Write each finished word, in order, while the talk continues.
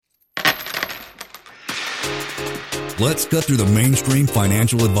Let's cut through the mainstream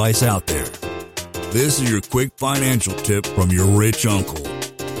financial advice out there. This is your quick financial tip from your rich uncle.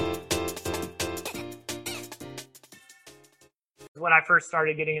 When I first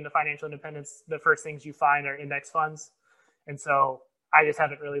started getting into financial independence, the first things you find are index funds. And so I just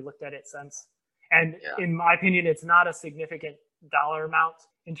haven't really looked at it since. And in my opinion, it's not a significant dollar amount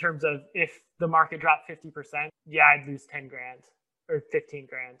in terms of if the market dropped 50%, I'd lose 10 grand or 15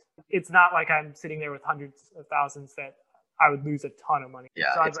 grand. It's not like I'm sitting there with hundreds of thousands that I would lose a ton of money.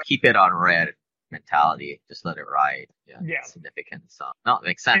 Yeah, so it's keep it on red mentality. Just let it ride. Yeah. Significant. So, no, it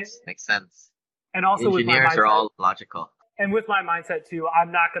makes sense. Makes sense. And also engineers are all logical. And with my mindset too,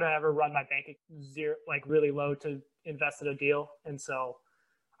 I'm not going to ever run my bank zero, like really low to invest in a deal. And so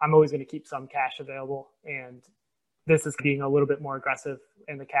I'm always going to keep some cash available. And this is being a little bit more aggressive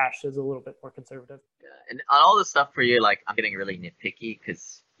and the cash is a little bit more conservative. Yeah. And on all this stuff for you, like I'm getting really nitpicky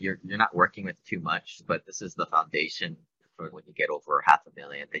because you're not working with too much, but this is the foundation for when you get over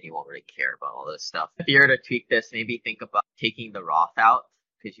 $500,000, then you won't really care about all this stuff. If you were to tweak this, maybe think about taking the Roth out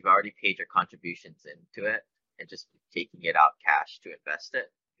because you've already paid your contributions into it and just taking it out cash to invest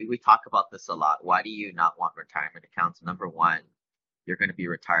it. We talk about this a lot. Why do you not want retirement accounts? Number one, you're going to be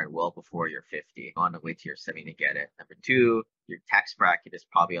retired well before you're 50. You want to wait till you're 70 to get it. Number two, your tax bracket is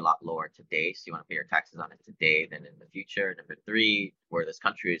probably a lot lower today. So you want to pay your taxes on it today than in the future. Number three, where this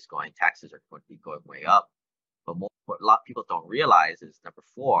country is going, taxes are going to be going way up. But what a lot of people don't realize is number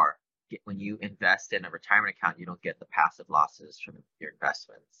four, when you invest in a retirement account, you don't get the passive losses from your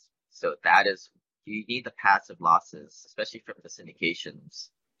investments. So that is, you need the passive losses, especially from the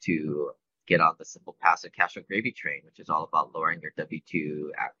syndications, to get on the simple passive cash flow gravy train, which is all about lowering your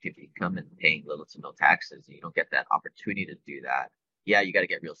W-2 active income and paying little to no taxes. And you don't get that opportunity to do that. Yeah, you got to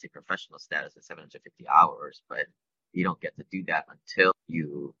get real estate professional status at 750 hours, but you don't get to do that until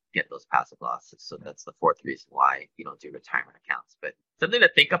you get those passive losses. So that's the fourth reason why you don't do retirement accounts. But something to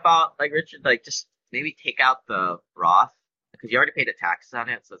think about, like Richard, like just maybe take out the Roth because you already paid the taxes on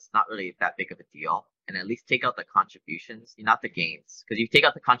it. So it's not really that big of a deal. And at least take out the contributions, not the gains. Because if you take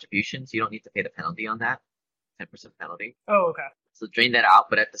out the contributions, you don't need to pay the penalty on that, 10% penalty. Oh, okay. So drain that out.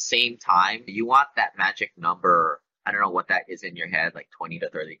 But at the same time, you want that magic number. I don't know what that is in your head, like 20 to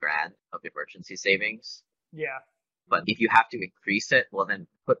 30 grand of emergency savings. Yeah. But if you have to increase it, well, then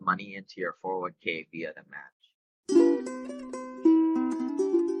put money into your 401k via the match.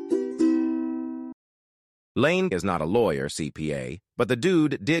 Lane is not a lawyer, CPA, but the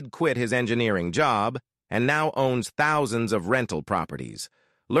dude did quit his engineering job and now owns thousands of rental properties.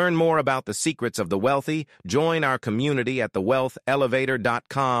 Learn more about the secrets of the wealthy. Join our community at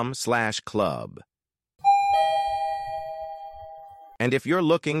thewealthelevator.com/club. And if you're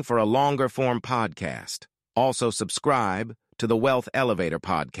looking for a longer form podcast, also subscribe to the Wealth Elevator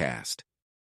podcast.